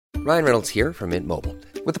Ryan Reynolds here from Mint Mobile.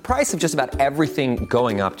 With the price of just about everything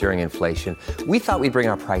going up during inflation, we thought we'd bring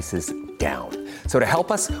our prices down. So to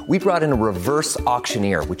help us, we brought in a reverse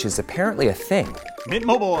auctioneer, which is apparently a thing. Mint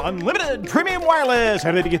Mobile Unlimited Premium Wireless.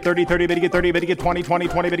 How to get 30, 30, bit to get 30, bit to get 20, 20,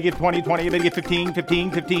 20, bit to get 20, 20, bit to get 15,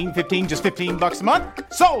 15, 15, 15, just $15 a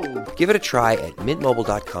month? Sold! Give it a try at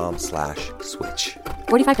mintmobile.com/switch.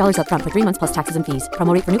 $45 up front for 3 months plus taxes and fees.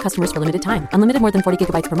 Promo rate for new customers for limited time. Unlimited more than 40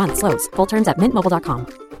 gigabytes per month. Slows full terms at mintmobile.com.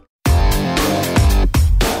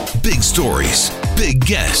 Big stories, big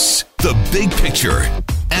guests, the big picture.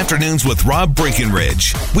 Afternoons with Rob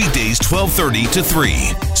Breckenridge. Weekdays 12:30 to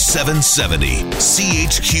 3, 770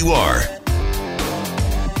 CHQR.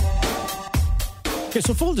 Okay,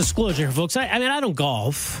 so full disclosure here, folks. I mean, I don't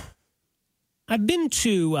golf. I've been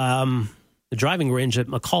to the driving range at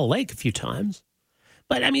McCall Lake a few times.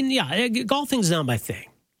 But, I mean, yeah, golfing's not my thing.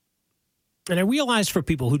 And I realize for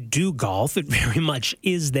people who do golf, it very much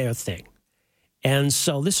is their thing. And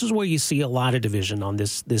so this is where you see a lot of division on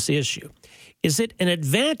this issue. Is it an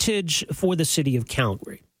advantage for the city of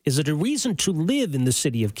Calgary? Is it a reason to live in the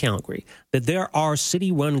city of Calgary that there are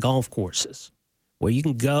city-run golf courses where you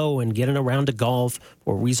can go and get in a round of golf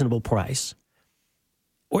for a reasonable price?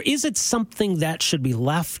 Or is it something that should be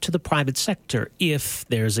left to the private sector? If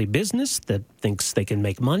there's a business that thinks they can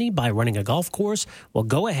make money by running a golf course, well,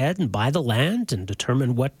 go ahead and buy the land and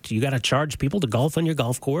determine what you got to charge people to golf on your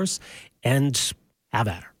golf course and have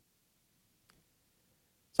at her.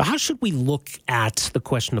 So how should we look at the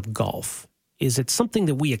question of golf? Is it something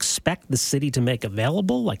that we expect the city to make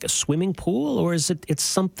available, like a swimming pool, or is it's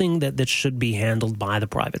something that should be handled by the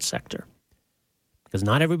private sector? Because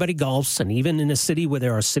not everybody golfs, and even in a city where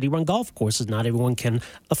there are city-run golf courses, not everyone can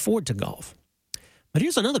afford to golf. But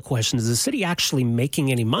here's another question. Is the city actually making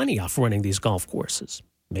any money off running these golf courses?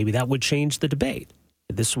 Maybe that would change the debate.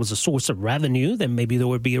 If this was a source of revenue, then maybe there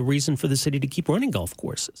would be a reason for the city to keep running golf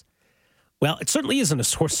courses. Well, it certainly isn't a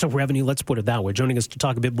source of revenue, let's put it that way. Joining us to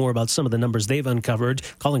talk a bit more about some of the numbers they've uncovered,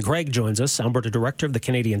 Colin Craig joins us, Alberta Director of the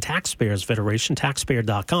Canadian Taxpayers Federation,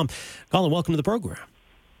 taxpayer.com. Colin, welcome to the program.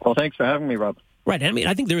 Well, thanks for having me, Rob. Right. I mean,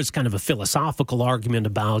 I think there is kind of a philosophical argument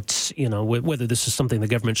about, whether this is something the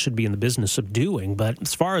government should be in the business of doing. But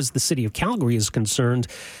as far as the city of Calgary is concerned,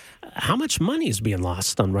 how much money is being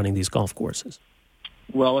lost on running these golf courses?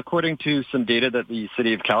 Well, according to some data that the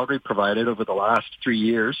city of Calgary provided over the last 3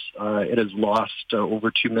 years, it has lost over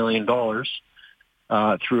 $2 million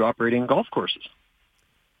through operating golf courses.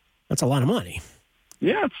 That's a lot of money.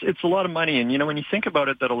 Yeah, it's a lot of money. And, when you think about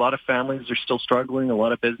it, that a lot of families are still struggling, a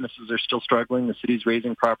lot of businesses are still struggling, the city's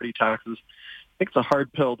raising property taxes. I think it's a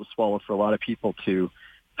hard pill to swallow for a lot of people to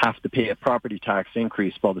have to pay a property tax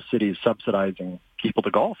increase while the city is subsidizing people to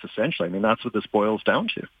golf, essentially. I mean, that's what this boils down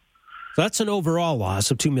to. So that's an overall loss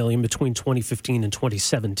of $2 million between 2015 and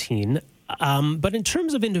 2017. But in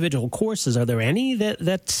terms of individual courses, are there any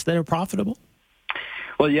that are profitable?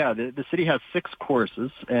 Well, yeah, the city has 6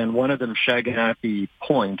 courses, and one of them, Shaganappy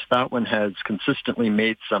Point, that one has consistently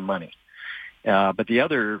made some money. But the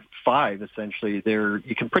other 5, essentially,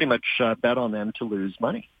 you can pretty much bet on them to lose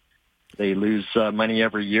money. They lose money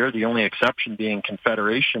every year, the only exception being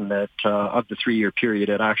Confederation that of the 3-year period,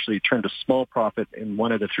 it actually turned a small profit in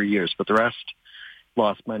one of the 3 years, but the rest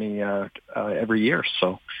lost money every year.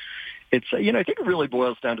 So it's, I think it really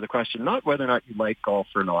boils down to the question, not whether or not you like golf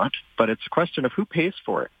or not, but it's a question of who pays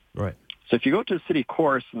for it. Right. So if you go to a city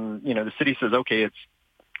course and, the city says, okay, it's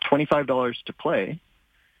 $25 to play,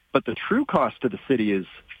 but the true cost to the city is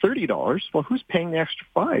 $30, well, who's paying the extra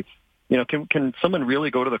 $5? Can someone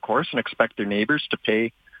really go to the course and expect their neighbors to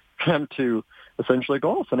pay them to essentially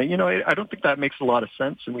golf? And, I don't think that makes a lot of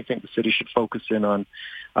sense, and we think the city should focus in on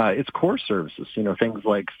its core services, things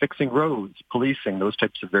like fixing roads, policing, those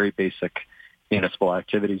types of very basic municipal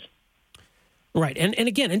activities. Right. And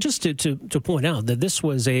again, and just to point out that this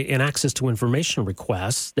was an access to information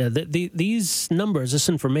request, these numbers, this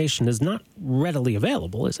information is not readily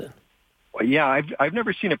available, is it? Well, yeah, I've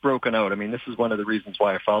never seen it broken out. I mean, this is one of the reasons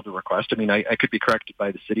why I filed the request. I mean, I could be corrected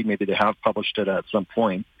by the city. Maybe they have published it at some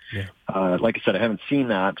point. Yeah. Like I said, I haven't seen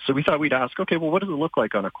that. So we thought we'd ask, okay, well, what does it look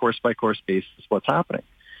like on a course-by-course basis? What's happening?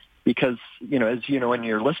 Because, as and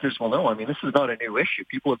your listeners will know, I mean, this is not a new issue.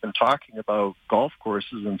 People have been talking about golf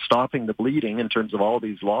courses and stopping the bleeding in terms of all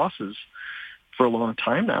these losses for a long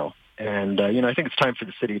time now. And, I think it's time for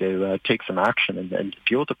the city to take some action and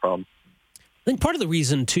deal with the problem. I think part of the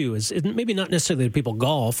reason, too, is maybe not necessarily that people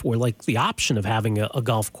golf or like the option of having a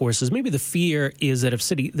golf course, is maybe the fear is that if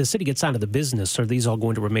the city gets out of the business, are these all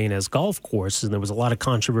going to remain as golf courses? And there was a lot of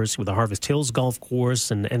controversy with the Harvest Hills golf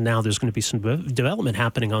course, and now there's going to be some development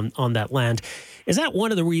happening on that land. Is that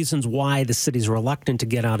one of the reasons why the city's reluctant to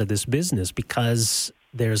get out of this business? Because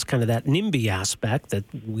there's kind of that NIMBY aspect that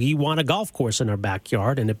we want a golf course in our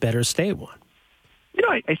backyard and it better stay one. You know,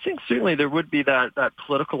 I think certainly there would be that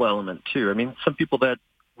political element, too. I mean, some people that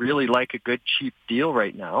really like a good, cheap deal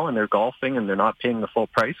right now, and they're golfing and they're not paying the full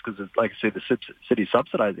price because, like I say, the city's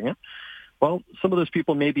subsidizing it. Well, some of those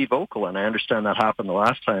people may be vocal, and I understand that happened the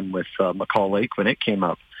last time with McCall Lake when it came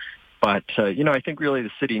up. But, you know, I think really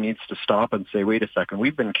the city needs to stop and say, wait a second,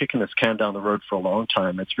 we've been kicking this can down the road for a long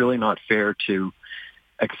time. It's really not fair to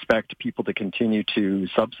expect people to continue to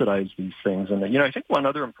subsidize these things. And, you know, I think one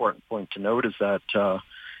other important point to note is that,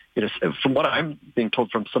 you know, from what I'm being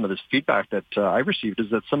told from some of this feedback that I received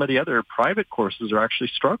is that some of the other private courses are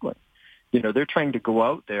actually struggling. You know, they're trying to go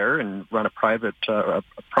out there and run a private, a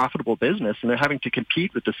profitable business, and they're having to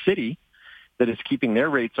compete with the city that is keeping their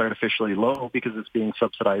rates artificially low because it's being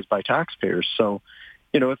subsidized by taxpayers. So,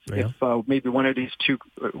 you know, if maybe one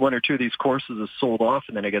or two of these courses is sold off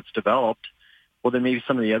and then it gets developed, well, then maybe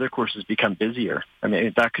some of the other courses become busier. I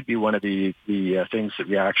mean, that could be one of the things that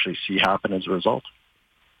we actually see happen as a result.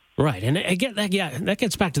 Right. And I get that. Yeah, that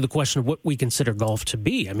gets back to the question of what we consider golf to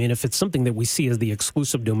be. I mean, if it's something that we see as the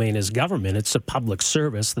exclusive domain as government, it's a public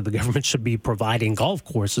service that the government should be providing golf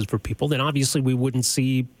courses for people, then obviously we wouldn't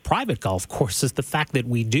see private golf courses. The fact that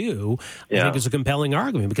we do, I think, is a compelling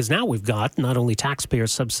argument, because now we've got not only taxpayer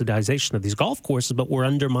subsidization of these golf courses, but we're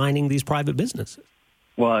undermining these private businesses.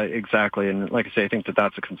 Well, exactly. And like I say, I think that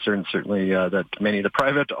that's a concern, certainly, that many of the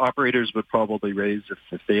private operators would probably raise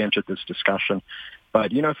if they entered this discussion.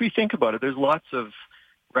 But, you know, if we think about it, there's lots of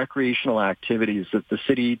recreational activities that the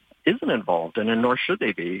city isn't involved in, and nor should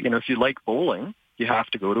they be. You know, if you like bowling, you have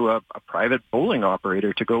to go to a private bowling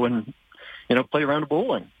operator to go and, you know, play around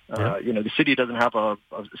bowling. Yeah. You know, the city doesn't have a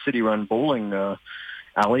city-run bowling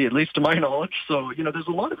alley, at least to my knowledge. So, you know, there's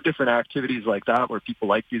a lot of different activities like that where people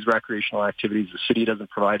like these recreational activities. The city doesn't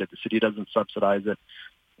provide it. The city doesn't subsidize it.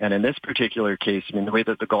 And in this particular case, I mean, the way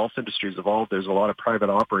that the golf industry has evolved, there's a lot of private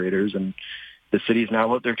operators, and the city's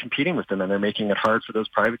now out there competing with them, and they're making it hard for those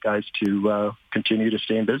private guys to continue to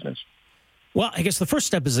stay in business. Well, I guess the first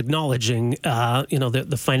step is acknowledging, you know,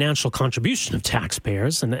 the financial contribution of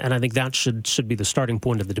taxpayers, and I think that should be the starting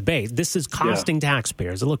point of the debate. This is costing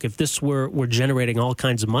taxpayers. Look, if this were generating all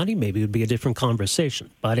kinds of money, maybe it would be a different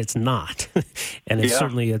conversation, but it's not, and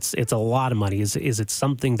certainly it's a lot of money. Is it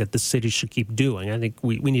something that the city should keep doing? I think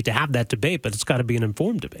we need to have that debate, but it's got to be an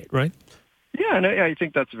informed debate, right? Yeah, and I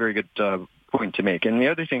think that's a very good point to make. And the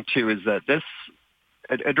other thing too is that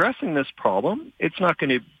addressing this problem, it's not going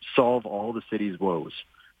to solve all the city's woes,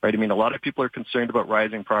 right? I mean, a lot of people are concerned about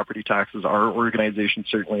rising property taxes. Our organization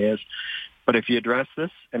certainly is. But if you address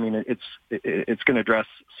this, I mean, it's going to address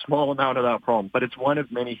a small amount of that problem. But it's one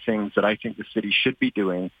of many things that I think the city should be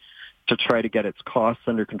doing to try to get its costs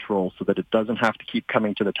under control so that it doesn't have to keep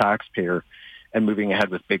coming to the taxpayer and moving ahead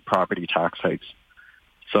with big property tax hikes.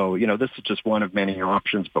 So, you know, this is just one of many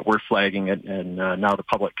options, but we're flagging it, and now the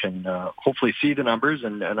public can hopefully see the numbers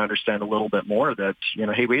and understand a little bit more that, you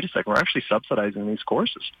know, hey, wait a second, we're actually subsidizing these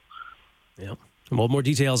courses. Yeah. Well, more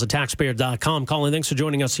details at taxpayer.com. Colin, thanks for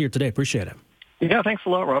joining us here today. Appreciate it. Yeah, thanks a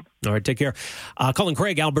lot, Rob. All right, take care. Colin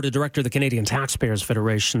Craig, Alberta Director of the Canadian Taxpayers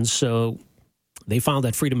Federation. So they filed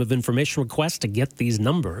that Freedom of Information request to get these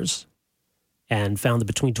numbers and found that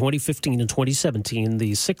between 2015 and 2017,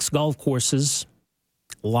 the 6 golf courses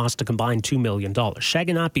lost a combined $2 million.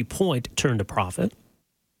 Shaganappi Point turned a profit.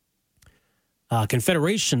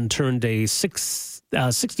 Confederation turned a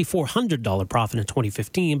 $6,400 profit in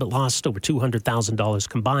 2015, but lost over $200,000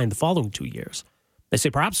 combined the following 2 years. They say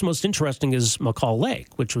perhaps most interesting is McCall Lake,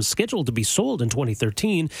 which was scheduled to be sold in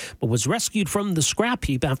 2013, but was rescued from the scrap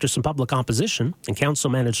heap after some public opposition, and council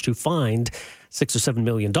managed to find $6 or $7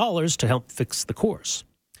 million to help fix the course.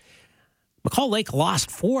 McCall Lake lost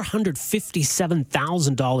 $457,000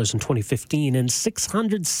 in 2015 and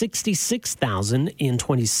 $666,000 in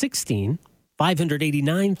 2016,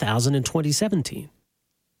 $589,000 in 2017.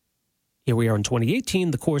 Here we are in 2018.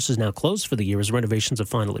 The course is now closed for the year as renovations have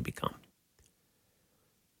finally begun.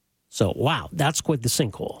 So, wow, that's quite the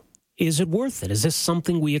sinkhole. Is it worth it? Is this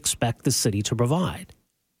something we expect the city to provide?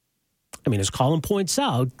 I mean, as Colin points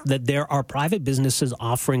out, that there are private businesses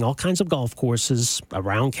offering all kinds of golf courses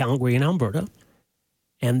around Calgary and Alberta,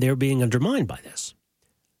 and they're being undermined by this.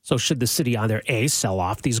 So should the city either A, sell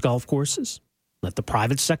off these golf courses, let the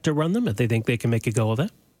private sector run them if they think they can make a go of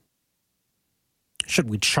it, Should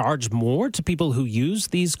we charge more to people who use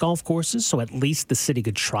these golf courses so at least the city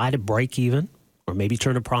could try to break even or maybe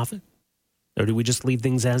turn a profit? Or do we just leave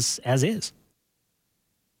things as is?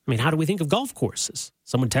 I mean, how do we think of golf courses?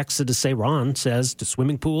 Someone texted to say, Ron says, do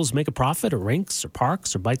swimming pools make a profit, or rinks or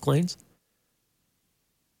parks or bike lanes?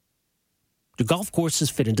 Do golf courses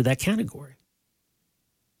fit into that category?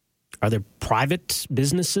 Are there private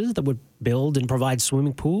businesses that would build and provide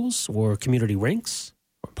swimming pools or community rinks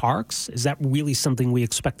or parks? Is that really something we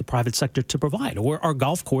expect the private sector to provide? Or are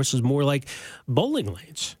golf courses more like bowling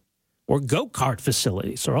lanes or go-kart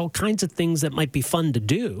facilities or all kinds of things that might be fun to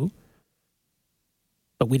do,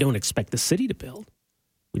 but we don't expect the city to build?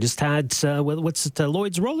 We just had,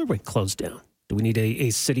 Lloyd's roller rink closed down. Do we need a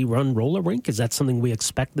city-run roller rink? Is that something we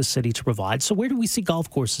expect the city to provide? So where do we see golf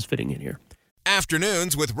courses fitting in here?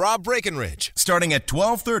 Afternoons with Rob Breckenridge, starting at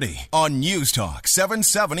 12:30 on News Talk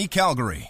 770 Calgary.